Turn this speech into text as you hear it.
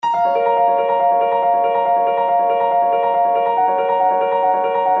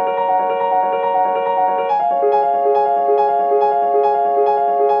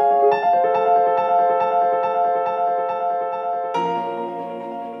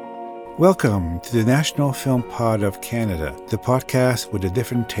Welcome to the National Film Pod of Canada, the podcast with a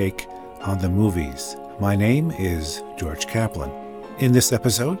different take on the movies. My name is George Kaplan. In this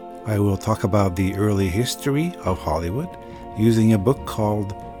episode, I will talk about the early history of Hollywood using a book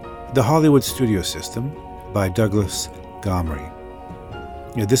called The Hollywood Studio System by Douglas Gomery.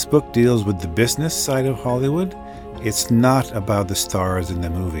 This book deals with the business side of Hollywood. It's not about the stars in the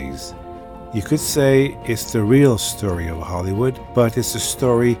movies. You could say it's the real story of Hollywood, but it's a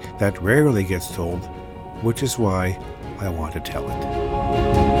story that rarely gets told, which is why I want to tell it.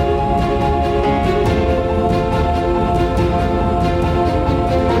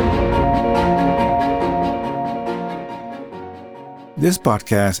 This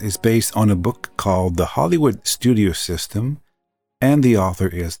podcast is based on a book called The Hollywood Studio System, and the author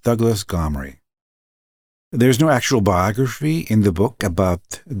is Douglas Gomery. There's no actual biography in the book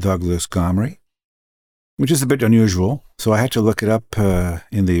about Douglas Gomery, which is a bit unusual, so I had to look it up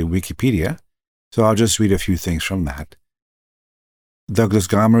in the Wikipedia, so I'll just read a few things from that. Douglas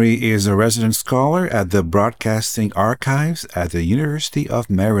Gomery is a resident scholar at the Broadcasting Archives at the University of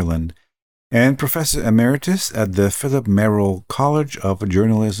Maryland and Professor Emeritus at the Philip Merrill College of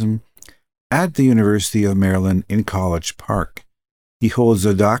Journalism at the University of Maryland in College Park. He holds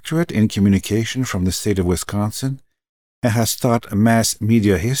a doctorate in communication from the state of Wisconsin and has taught mass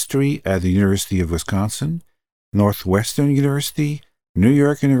media history at the University of Wisconsin, Northwestern University, New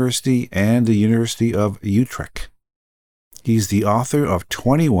York University, and the University of Utrecht. He's the author of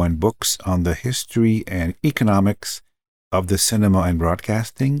 21 books on the history and economics of the cinema and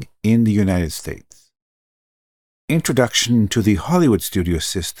broadcasting in the United States. Introduction to the Hollywood Studio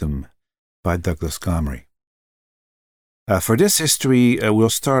System by Douglas Gomery. For this history, we'll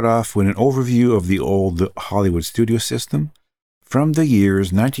start off with an overview of the old Hollywood studio system from the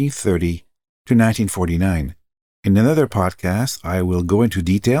years 1930 to 1949. In another podcast, I will go into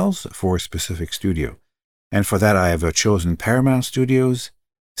details for a specific studio. And for that, I have chosen Paramount Studios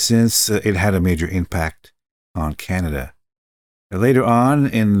since it had a major impact on Canada. Later on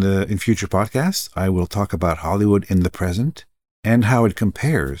in future podcasts, I will talk about Hollywood in the present and how it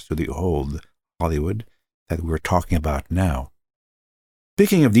compares to the old Hollywood that we're talking about now.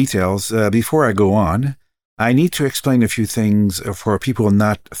 Speaking of details, before I go on, I need to explain a few things for people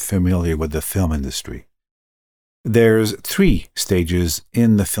not familiar with the film industry. There's 3 stages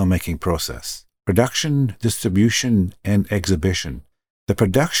in the filmmaking process: production, distribution, and exhibition. The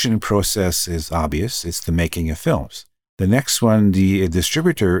production process is obvious. It's the making of films. The next one, the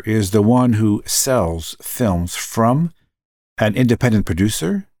distributor, is the one who sells films from an independent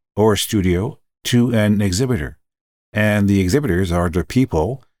producer or studio to an exhibitor. And the exhibitors are the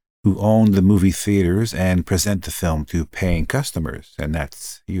people who own the movie theaters and present the film to paying customers, and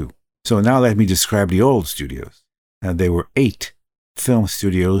that's you. So now let me describe the old studios. There were 8 film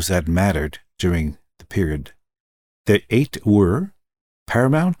studios that mattered during the period. The 8 were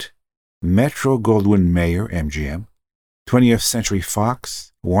Paramount, Metro-Goldwyn-Mayer, MGM, 20th Century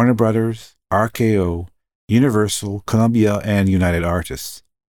Fox, Warner Brothers, RKO, Universal, Columbia, and United Artists.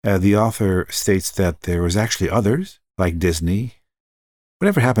 The author states that there was actually others, like Disney.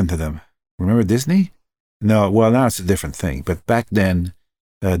 Whatever happened to them? Remember Disney? No, well, now it's a different thing. But back then,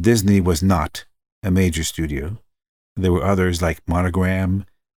 Disney was not a major studio. There were others like Monogram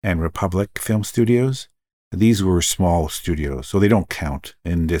and Republic Film Studios. These were small studios, so they don't count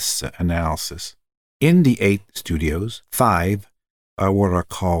in this analysis. In the 8 studios, 5 are what are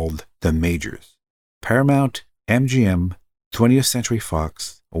called the majors: Paramount, MGM, 20th Century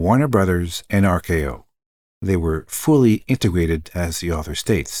Fox, Warner Brothers, and RKO. They were fully integrated, as the author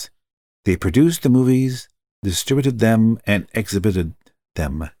states. They produced the movies, distributed them, and exhibited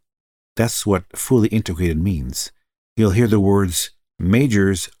them. That's what fully integrated means. You'll hear the words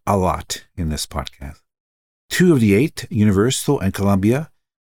majors a lot in this podcast. 2 of the 8, Universal and Columbia,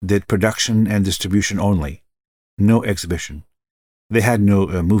 did production and distribution only. No exhibition. They had no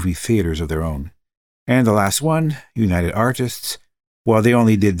movie theaters of their own. And the last one, United Artists, well, they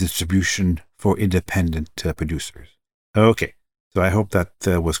only did distribution for independent producers. Okay, so I hope that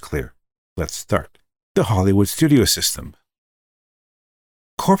was clear. Let's start. The Hollywood Studio System.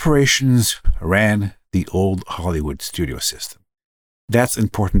 Corporations ran the old Hollywood studio system. That's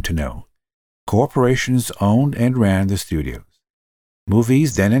important to know. Corporations owned and ran the studios.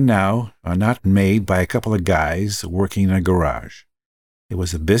 Movies then and now are not made by a couple of guys working in a garage. It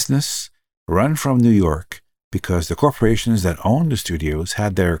was a business run from New York because the corporations that owned the studios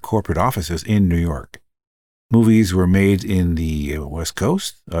had their corporate offices in New York. Movies were made in the West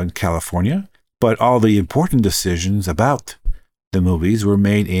Coast, in California, but all the important decisions about the movies were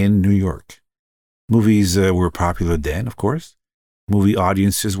made in New York. Movies were popular then, of course. movie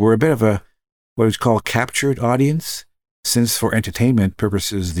audiences were a bit of a what we call captured audience, since for entertainment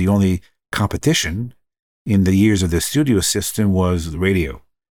purposes the only competition in the years of the studio system was radio.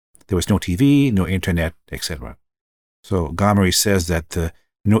 There was no TV, no internet, etc. So Gomery says that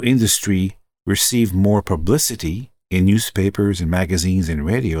no industry received more publicity in newspapers and magazines and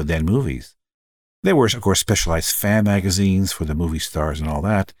radio than movies. There were, of course, specialized fan magazines for the movie stars and all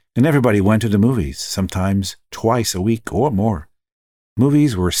that, and everybody went to the movies, sometimes twice a week or more.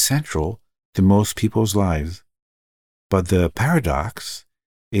 Movies were central to most people's lives. But the paradox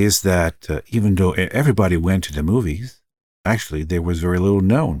is that even though everybody went to the movies, actually there was very little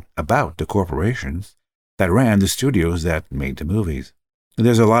known about the corporations that ran the studios that made the movies.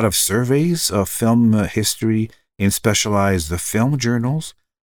 There's a lot of surveys of film history in specialized film journals,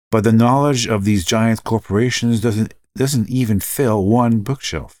 but the knowledge of these giant corporations doesn't even fill one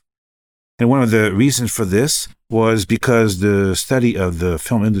bookshelf. And one of the reasons for this was because the study of the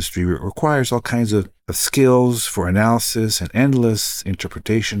film industry requires all kinds of skills for analysis and endless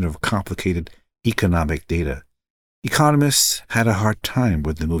interpretation of complicated economic data. Economists had a hard time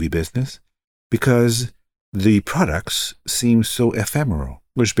with the movie business because the products seem so ephemeral,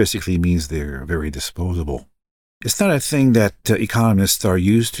 which basically means they're very disposable. It's not a thing that economists are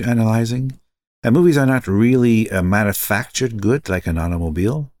used to analyzing. Movies are not really a manufactured good like an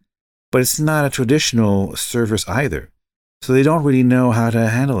automobile, but it's not a traditional service either, so they don't really know how to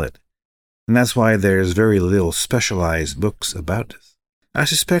handle it. And that's why there's very little specialized books about this. I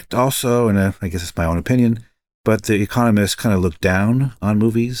suspect also, and I guess it's my own opinion, but the economists kind of looked down on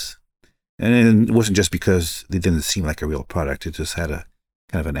movies. And it wasn't just because they didn't seem like a real product, it just had a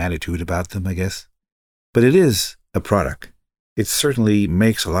kind of an attitude about them, I guess. But it is a product. It certainly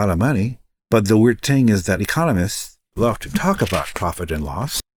makes a lot of money. But the weird thing is that economists love to talk about profit and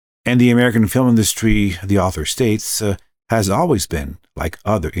loss. And the American film industry, the author states, has always been like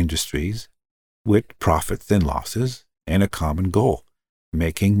other industries, with profits and losses and a common goal,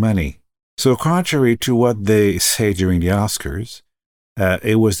 making money. So contrary to what they say during the Oscars,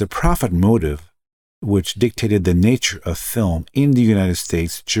 it was the profit motive which dictated the nature of film in the United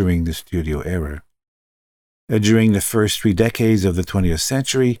States during the studio era. During the first 3 decades of the 20th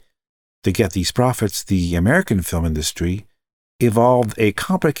century, to get these profits, the American film industry evolved a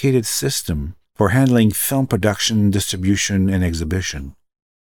complicated system for handling film production, distribution, and exhibition.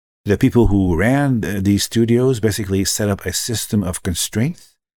 The people who ran these studios basically set up a system of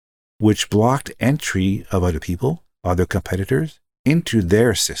constraints which blocked entry of other people, other competitors, into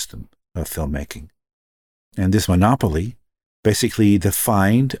their system of filmmaking. And this monopoly basically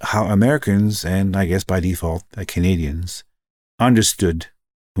defined how Americans, and I guess by default Canadians, understood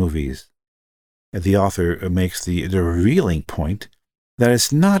movies. The author makes the revealing point that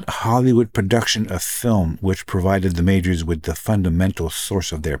it's not Hollywood production of film which provided the majors with the fundamental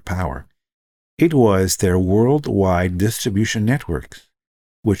source of their power. It was their worldwide distribution networks,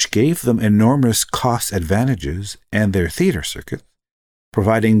 which gave them enormous cost advantages, and their theater circuits,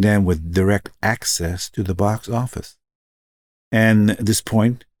 providing them with direct access to the box office. And this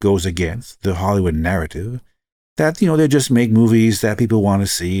point goes against the Hollywood narrative that, they just make movies that people want to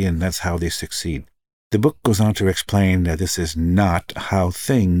see and that's how they succeed. The book goes on to explain that this is not how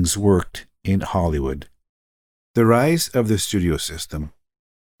things worked in Hollywood. The rise of the studio system.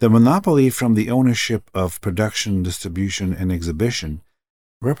 The monopoly from the ownership of production, distribution, and exhibition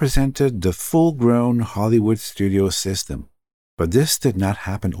represented the full-grown Hollywood studio system, but this did not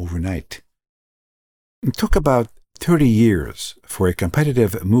happen overnight. It took about 30 years for a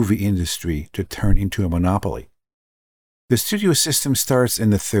competitive movie industry to turn into a monopoly. The studio system starts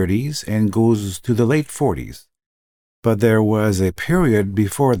in the 30s and goes to the late 40s, but there was a period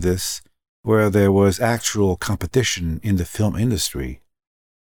before this where there was actual competition in the film industry.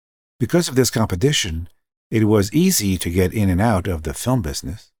 Because of this competition, it was easy to get in and out of the film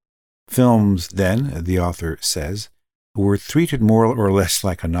business. Films then, the author says, were treated more or less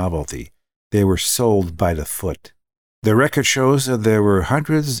like a novelty. They were sold by the foot. The record shows that there were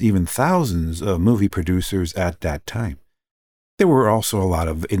hundreds, even thousands of movie producers at that time. There were also a lot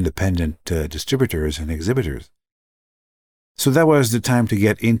of independent distributors and exhibitors. So that was the time to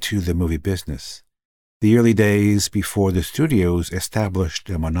get into the movie business, the early days before the studios established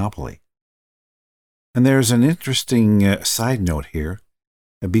a monopoly. And there's an interesting side note here.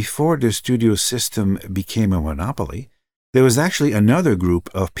 Before the studio system became a monopoly, there was actually another group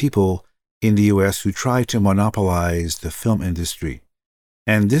of people in the U.S. who tried to monopolize the film industry.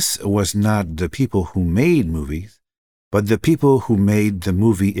 And this was not the people who made movies, but the people who made the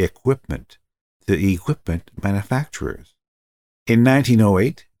movie equipment, the equipment manufacturers. In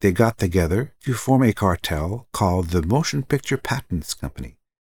 1908, they got together to form a cartel called the Motion Picture Patents Company.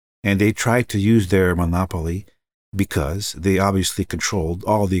 And they tried to use their monopoly because they obviously controlled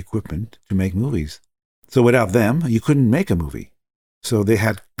all the equipment to make movies. So without them, you couldn't make a movie. So they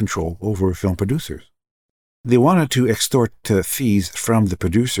had control over film producers. They wanted to extort fees from the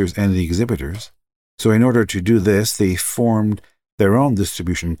producers and the exhibitors. So in order to do this, they formed their own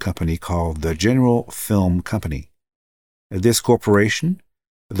distribution company called the General Film Company. This corporation,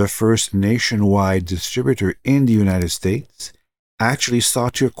 the first nationwide distributor in the United States, actually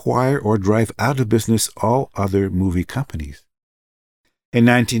sought to acquire or drive out of business all other movie companies. In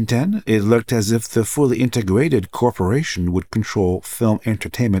 1910, it looked as if the fully integrated corporation would control film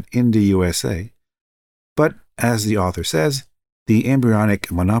entertainment in the USA. But, as the author says, the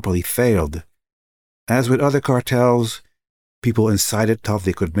embryonic monopoly failed. As with other cartels, people inside it thought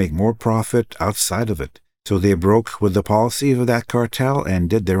they could make more profit outside of it. So they broke with the policy of that cartel and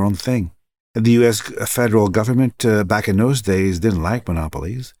did their own thing. The U.S. federal government back in those days didn't like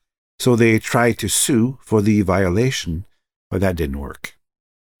monopolies, so they tried to sue for the violation, but that didn't work.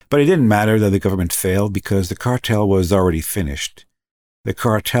 But it didn't matter that the government failed because the cartel was already finished. The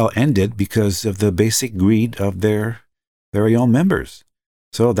cartel ended because of the basic greed of their very own members,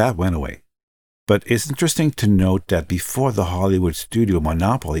 so that went away. But it's interesting to note that before the Hollywood studio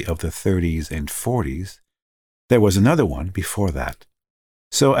monopoly of the 30s and 40s, there was another one before that.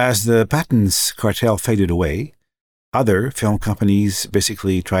 So as the patents cartel faded away, other film companies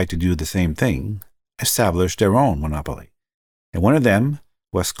basically tried to do the same thing, establish their own monopoly. And one of them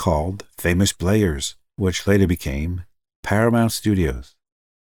was called Famous Players, which later became Paramount Studios.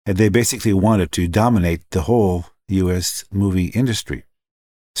 And they basically wanted to dominate the whole U.S. movie industry.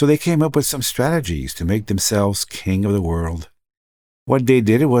 So they came up with some strategies to make themselves king of the world. What they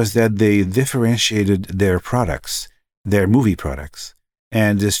did was that they differentiated their products, their movie products,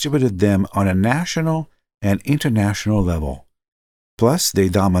 and distributed them on a national and international level. Plus, they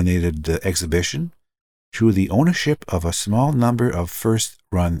dominated the exhibition through the ownership of a small number of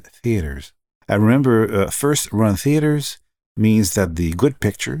first-run theaters. I remember first-run theaters means that the good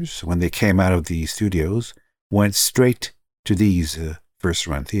pictures, when they came out of the studios, went straight to these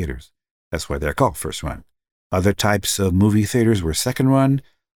first-run theaters. That's why they're called first-run. Other types of movie theaters were second-run,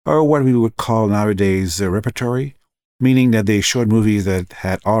 or what we would call nowadays repertory, meaning that they showed movies that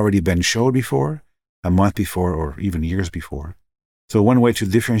had already been showed before, a month before, or even years before. So one way to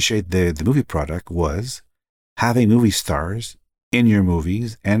differentiate the movie product was having movie stars in your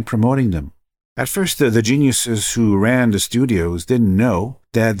movies and promoting them. At first, the geniuses who ran the studios didn't know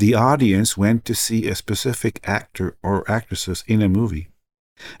that the audience went to see a specific actor or actresses in a movie.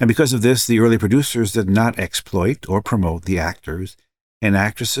 And because of this, the early producers did not exploit or promote the actors and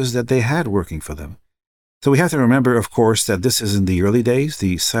actresses that they had working for them. So we have to remember, of course, that this is in the early days,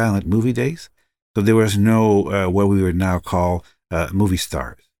 the silent movie days. So there was no what we would now call movie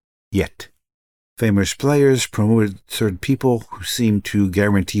stars yet. Famous Players promoted certain people who seemed to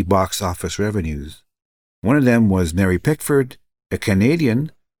guarantee box office revenues. One of them was Mary Pickford, a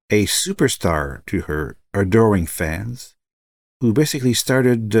Canadian, a superstar to her adoring fans, who basically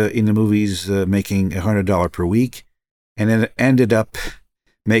started in the movies making $100 per week and then ended up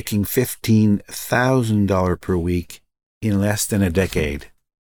making $15,000 per week in less than a decade.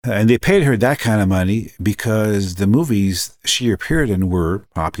 And they paid her that kind of money because the movies she appeared in were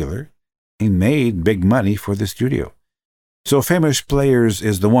popular and made big money for the studio. So Famous Players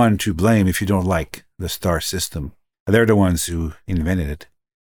is the one to blame if you don't like the star system. They're the ones who invented it.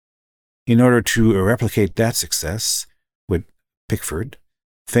 In order to replicate that success with Pickford,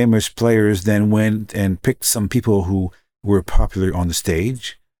 Famous Players then went and picked some people who were popular on the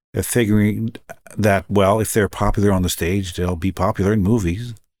stage, figuring that, well, if they're popular on the stage, they'll be popular in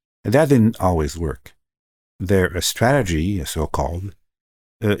movies. And that didn't always work. Their strategy, so-called,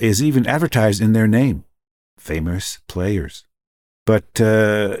 is even advertised in their name, Famous Players. But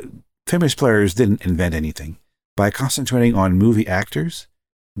Famous Players didn't invent anything. By concentrating on movie actors,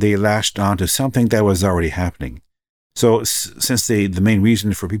 they latched on to something that was already happening. So since the main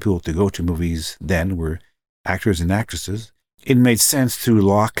reason for people to go to movies then were actors and actresses, it made sense to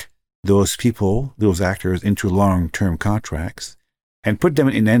lock those people, those actors, into long-term contracts and put them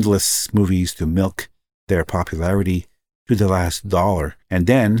in endless movies to milk their popularity to the last dollar and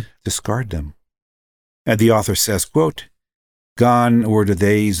then discard them. And the author says, quote, "Gone were the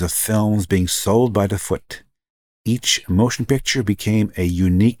days of films being sold by the foot. Each motion picture became a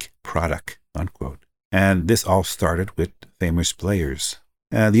unique product," unquote. And this all started with Famous Players.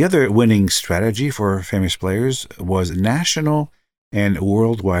 The other winning strategy for Famous Players was national and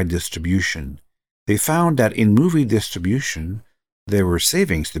worldwide distribution. They found that in movie distribution, there were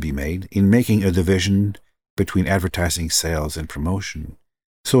savings to be made in making a division between advertising, sales, and promotion.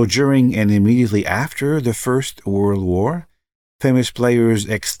 So during and immediately after the First World War, Famous Players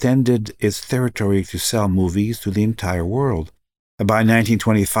extended its territory to sell movies to the entire world. By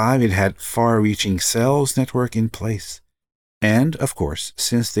 1925, it had far-reaching sales network in place. And, of course,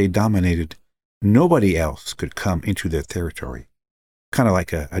 since they dominated, nobody else could come into their territory. Kind of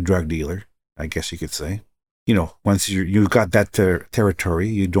like a drug dealer, I guess you could say. Once you've got that territory,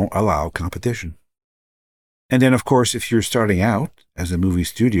 you don't allow competition. And then, of course, if you're starting out as a movie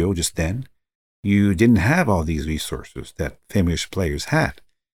studio just then, you didn't have all these resources that Famous Players had.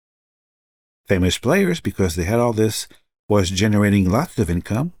 Famous Players, because they had all this, was generating lots of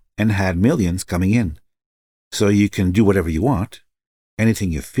income and had millions coming in. So you can do whatever you want,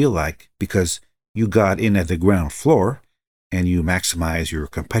 anything you feel like, because you got in at the ground floor and you maximize your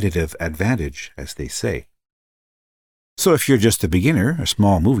competitive advantage, as they say. So if you're just a beginner, a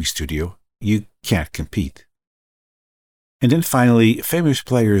small movie studio, you can't compete. And then finally, Famous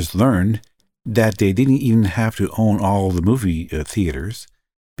Players learned that they didn't even have to own all the movie theaters,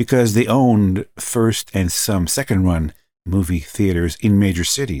 because they owned first and some second-run movie theaters in major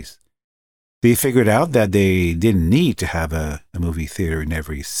cities. They figured out that they didn't need to have a movie theater in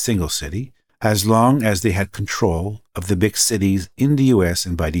every single city, as long as they had control of the big cities in the US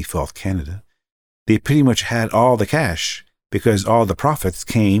and by default Canada. They pretty much had all the cash, because all the profits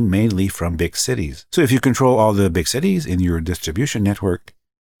came mainly from big cities. So if you control all the big cities in your distribution network,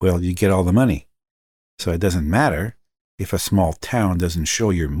 well, you get all the money. So it doesn't matter if a small town doesn't show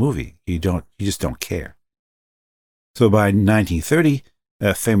your movie. You just don't care. So by 1930,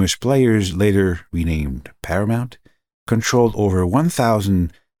 Famous Players, later renamed Paramount, controlled over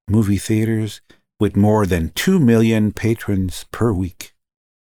 1,000 movie theaters with more than 2 million patrons per week.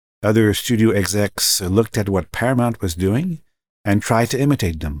 Other studio execs looked at what Paramount was doing and tried to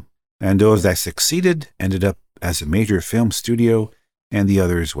imitate them, and those that succeeded ended up as a major film studio, and the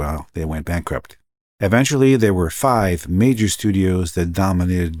others, well, they went bankrupt. Eventually, there were 5 major studios that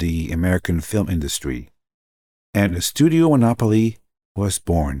dominated the American film industry, and a studio monopoly was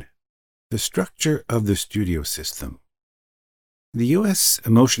born. The structure of the studio system. The U.S.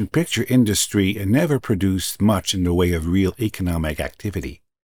 motion picture industry never produced much in the way of real economic activity.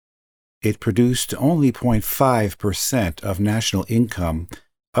 It produced only 0.5% of national income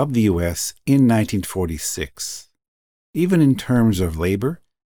of the U.S. in 1946. Even in terms of labor,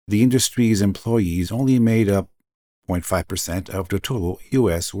 the industry's employees only made up 0.5% of the total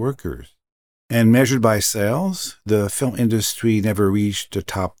U.S. workers. And measured by sales, the film industry never reached the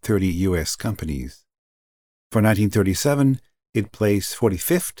top 30 U.S. companies. For 1937, it placed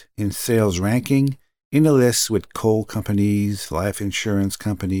 45th in sales ranking in a list with coal companies, life insurance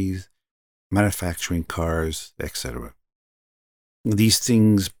companies, manufacturing cars, etc. These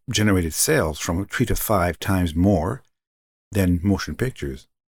things generated sales from 3 to 5 times more than motion pictures.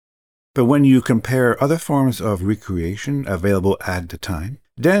 But when you compare other forms of recreation available at the time,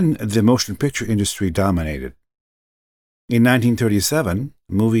 then the motion picture industry dominated. In 1937,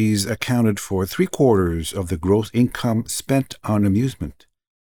 movies accounted for 3/4 of the gross income spent on amusement.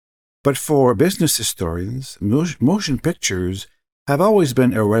 But for business historians, motion pictures have always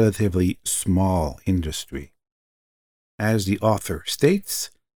been a relatively small industry. As the author states,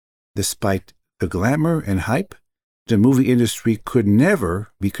 despite the glamour and hype, the movie industry could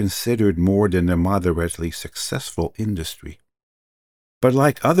never be considered more than a moderately successful industry. But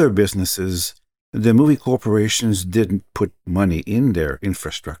like other businesses, the movie corporations didn't put money in their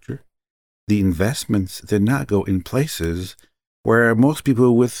infrastructure. The investments did not go in places where most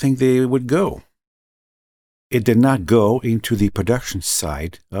people would think they would go. It did not go into the production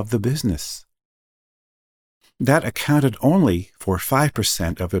side of the business. That accounted only for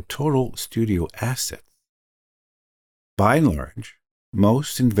 5% of the total studio assets. By and large,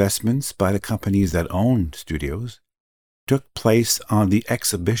 most investments by the companies that owned studios took place on the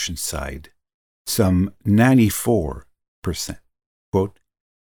exhibition side, some 94%. Quote,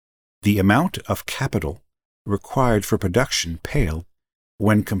 the amount of capital required for production paled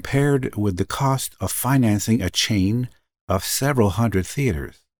when compared with the cost of financing a chain of several hundred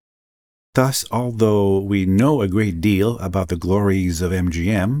theaters. Thus, although we know a great deal about the glories of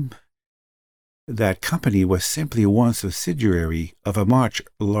MGM, that company was simply one subsidiary of a much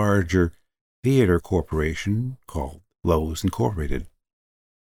larger theater corporation called Loews Incorporated.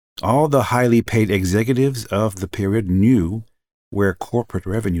 All the highly paid executives of the period knew where corporate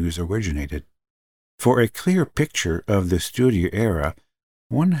revenues originated. For a clear picture of the studio era,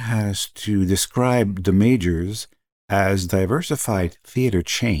 one has to describe the majors as diversified theater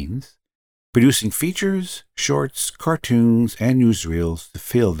chains producing features, shorts, cartoons, and newsreels to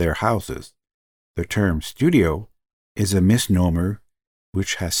fill their houses. The term studio is a misnomer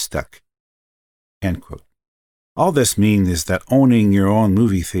which has stuck. End quote. All this means is that owning your own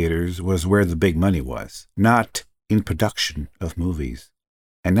movie theaters was where the big money was, not in production of movies.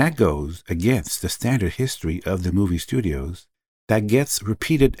 And that goes against the standard history of the movie studios that gets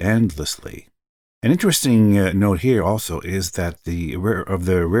repeated endlessly. An interesting note here also is that the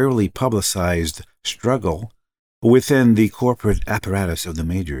rarely publicized struggle within the corporate apparatus of the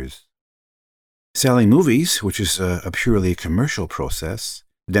majors. Selling movies, which is a purely commercial process,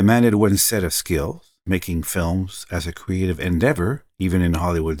 demanded one set of skills. Making films as a creative endeavor, even in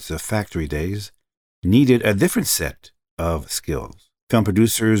Hollywood's factory days, needed a different set of skills. Film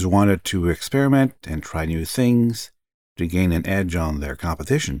producers wanted to experiment and try new things to gain an edge on their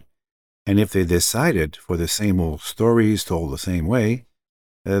competition. And if they decided for the same old stories told the same way,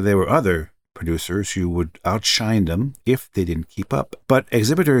 there were other producers who would outshine them if they didn't keep up. But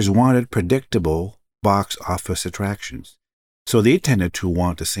exhibitors wanted predictable box office attractions. So they tended to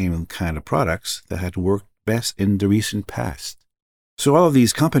want the same kind of products that had worked best in the recent past. So all of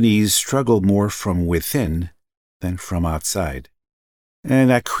these companies struggled more from within than from outside.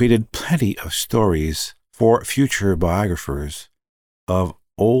 And that created plenty of stories for future biographers of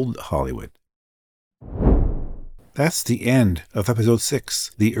old Hollywood. That's the end of episode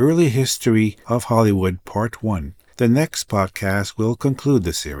 6, The Early History of Hollywood, Part 1. The next podcast will conclude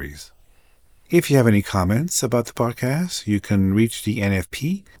the series. If you have any comments about the podcast, you can reach the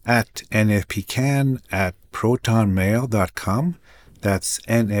NFP at nfpcan@protonmail.com. That's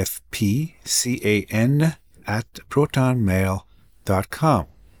NFPCAN at protonmail.com.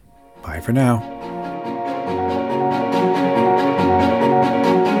 Bye for now.